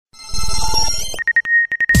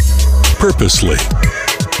Purposely.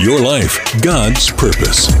 Your life, God's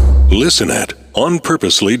purpose. Listen at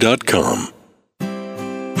onpurposely.com.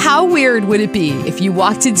 How weird would it be if you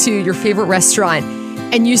walked into your favorite restaurant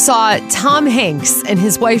and you saw Tom Hanks and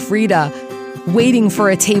his wife Rita waiting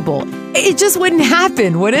for a table? It just wouldn't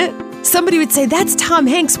happen, would it? Somebody would say, that's Tom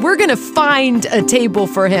Hanks. We're going to find a table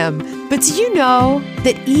for him. But do you know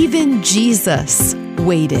that even Jesus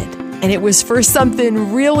waited? And it was for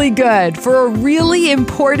something really good, for a really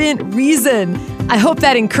important reason. I hope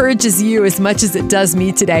that encourages you as much as it does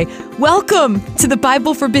me today. Welcome to the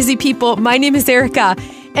Bible for Busy People. My name is Erica,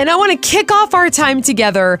 and I want to kick off our time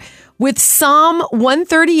together with Psalm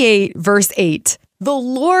 138, verse 8. The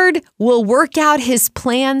Lord will work out his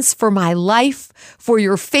plans for my life, for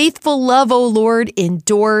your faithful love, O Lord,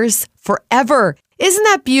 endures forever. Isn't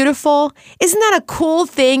that beautiful? Isn't that a cool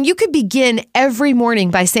thing? You could begin every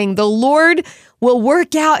morning by saying, the Lord will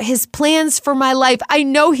work out his plans for my life. I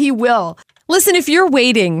know he will. Listen, if you're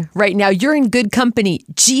waiting right now, you're in good company.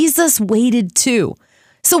 Jesus waited too.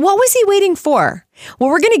 So what was he waiting for?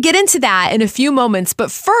 Well, we're going to get into that in a few moments.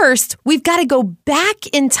 But first, we've got to go back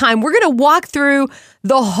in time. We're going to walk through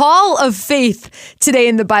the hall of faith today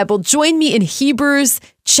in the Bible. Join me in Hebrews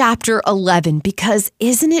chapter 11, because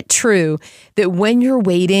isn't it true that when you're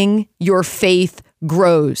waiting, your faith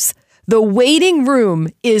grows? The waiting room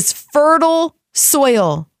is fertile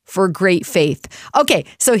soil for great faith. Okay,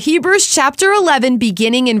 so Hebrews chapter 11,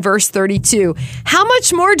 beginning in verse 32. How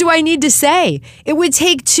much more do I need to say? It would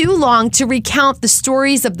take too long to recount the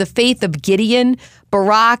stories of the faith of Gideon,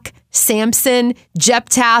 Barak, Samson,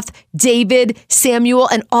 Jephthah, David, Samuel,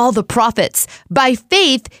 and all the prophets. By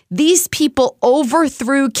faith, these people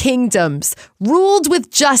overthrew kingdoms, ruled with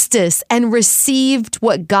justice, and received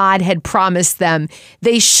what God had promised them.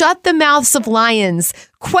 They shut the mouths of lions,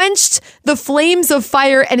 quenched the flames of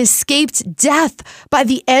fire, and escaped death by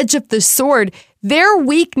the edge of the sword. Their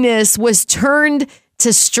weakness was turned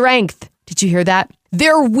to strength. Did you hear that?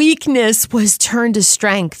 Their weakness was turned to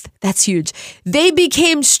strength. That's huge. They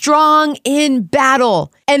became strong in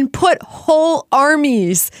battle and put whole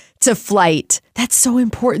armies to flight. That's so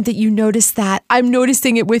important that you notice that. I'm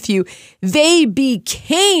noticing it with you. They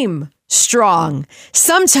became strong.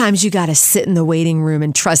 Sometimes you got to sit in the waiting room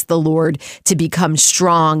and trust the Lord to become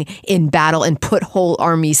strong in battle and put whole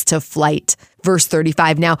armies to flight. Verse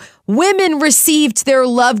 35. Now, women received their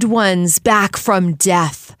loved ones back from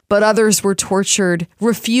death, but others were tortured,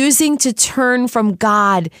 refusing to turn from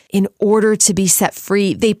God in order to be set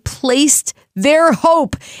free. They placed their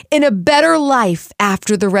hope in a better life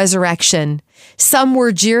after the resurrection. Some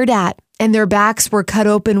were jeered at, and their backs were cut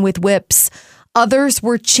open with whips. Others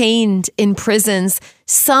were chained in prisons.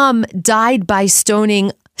 Some died by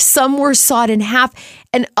stoning. Some were sawed in half,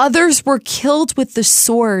 and others were killed with the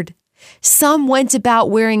sword. Some went about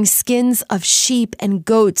wearing skins of sheep and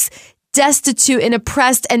goats, destitute and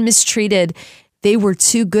oppressed and mistreated. They were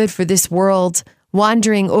too good for this world,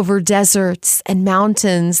 wandering over deserts and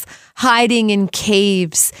mountains, hiding in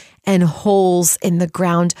caves and holes in the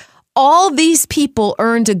ground. All these people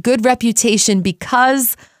earned a good reputation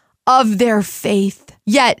because of their faith.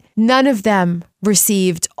 Yet none of them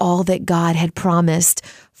received all that God had promised,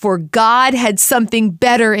 for God had something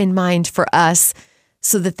better in mind for us,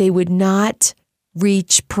 so that they would not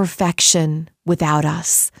reach perfection without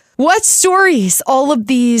us. What stories all of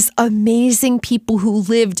these amazing people who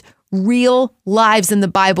lived real lives in the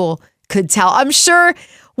Bible could tell. I'm sure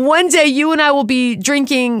one day you and I will be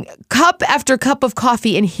drinking cup after cup of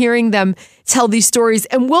coffee and hearing them tell these stories,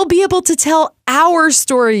 and we'll be able to tell our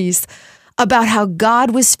stories about how God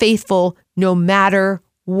was faithful no matter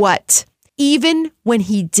what, even when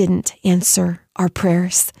he didn't answer our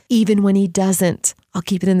prayers, even when he doesn't. I'll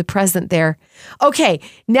keep it in the present there. Okay,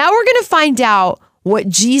 now we're going to find out what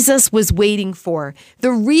Jesus was waiting for.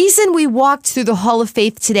 The reason we walked through the Hall of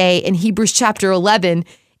Faith today in Hebrews chapter 11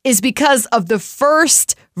 is because of the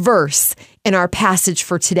first verse in our passage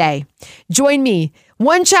for today. Join me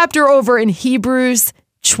one chapter over in Hebrews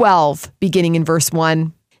 12, beginning in verse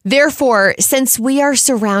 1. Therefore, since we are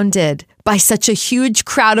surrounded by such a huge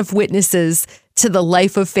crowd of witnesses to the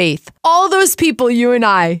life of faith, all those people you and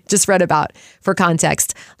I just read about, for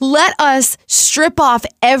context, let us strip off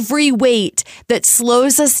every weight that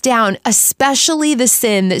slows us down, especially the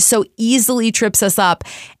sin that so easily trips us up,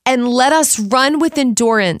 and let us run with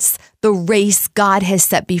endurance the race God has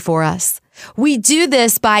set before us. We do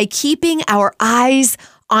this by keeping our eyes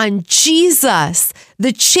on Jesus,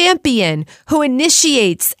 the champion who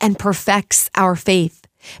initiates and perfects our faith.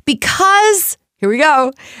 Because, here we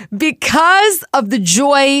go, because of the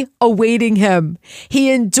joy awaiting him,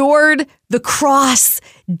 he endured the cross,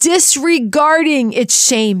 disregarding its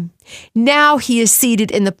shame. Now he is seated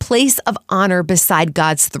in the place of honor beside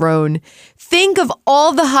God's throne. Think of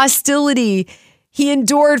all the hostility he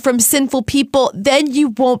endured from sinful people. Then you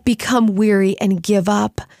won't become weary and give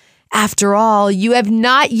up. After all, you have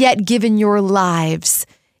not yet given your lives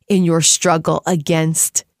in your struggle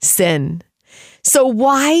against sin. So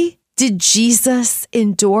why did Jesus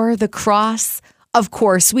endure the cross? Of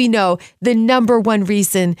course, we know the number one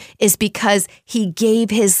reason is because he gave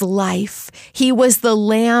his life. He was the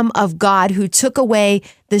Lamb of God who took away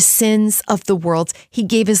the sins of the world. He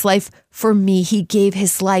gave his life for me. He gave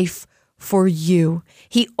his life for you.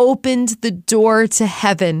 He opened the door to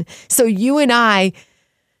heaven so you and I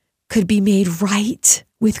could be made right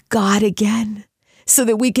with God again, so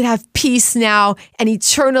that we could have peace now and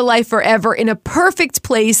eternal life forever in a perfect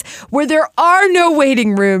place where there are no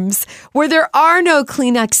waiting rooms, where there are no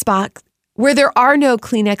Kleenex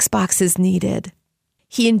boxes needed.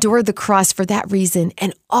 He endured the cross for that reason.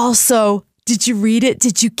 And also, did you read it?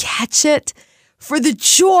 Did you catch it? For the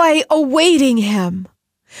joy awaiting him.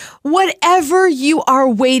 Whatever you are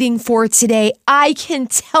waiting for today, I can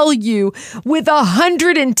tell you with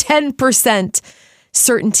 110%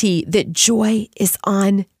 certainty that joy is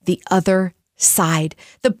on the other side.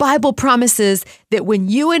 The Bible promises that when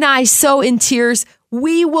you and I sow in tears,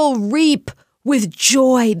 we will reap with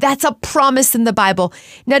joy. That's a promise in the Bible.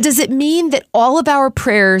 Now, does it mean that all of our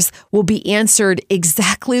prayers will be answered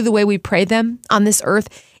exactly the way we pray them on this earth?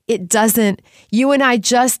 It doesn't. You and I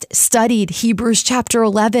just studied Hebrews chapter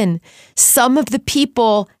 11. Some of the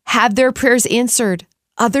people had their prayers answered.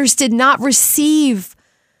 Others did not receive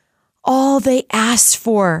all they asked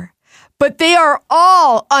for. But they are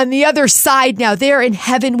all on the other side now. They are in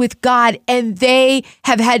heaven with God, and they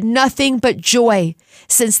have had nothing but joy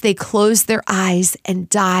since they closed their eyes and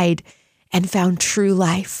died and found true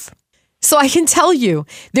life. So I can tell you,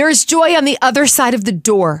 there is joy on the other side of the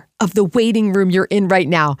door of the waiting room you're in right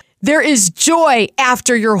now. There is joy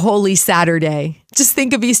after your Holy Saturday. Just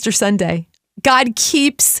think of Easter Sunday. God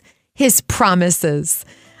keeps his promises.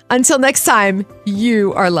 Until next time,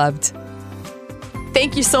 you are loved.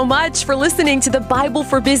 Thank you so much for listening to the Bible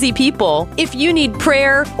for Busy People. If you need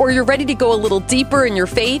prayer or you're ready to go a little deeper in your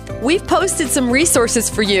faith, we've posted some resources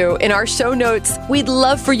for you in our show notes. We'd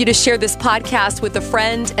love for you to share this podcast with a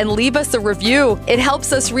friend and leave us a review. It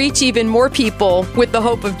helps us reach even more people with the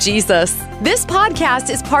hope of Jesus. This podcast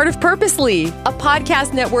is part of Purposely, a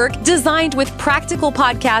podcast network designed with practical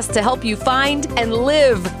podcasts to help you find and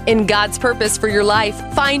live in God's purpose for your life.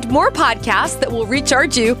 Find more podcasts that will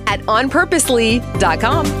recharge you at onpurposely.com.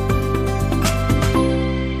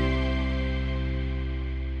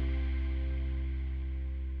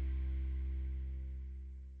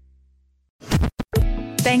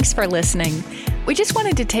 Thanks for listening. We just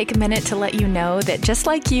wanted to take a minute to let you know that just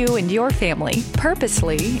like you and your family,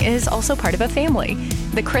 Purposely is also part of a family,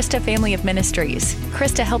 the Krista Family of Ministries.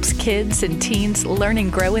 Krista helps kids and teens learn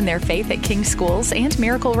and grow in their faith at King Schools and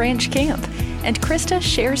Miracle Ranch Camp. And Krista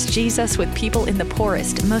shares Jesus with people in the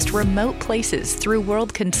poorest, most remote places through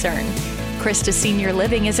World Concern. Krista Senior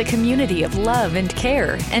Living is a community of love and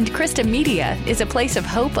care, and Krista Media is a place of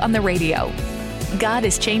hope on the radio. God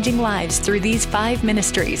is changing lives through these 5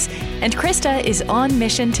 ministries, and Krista is on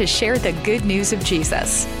mission to share the good news of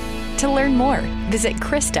Jesus. To learn more, visit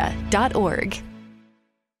Krista.org.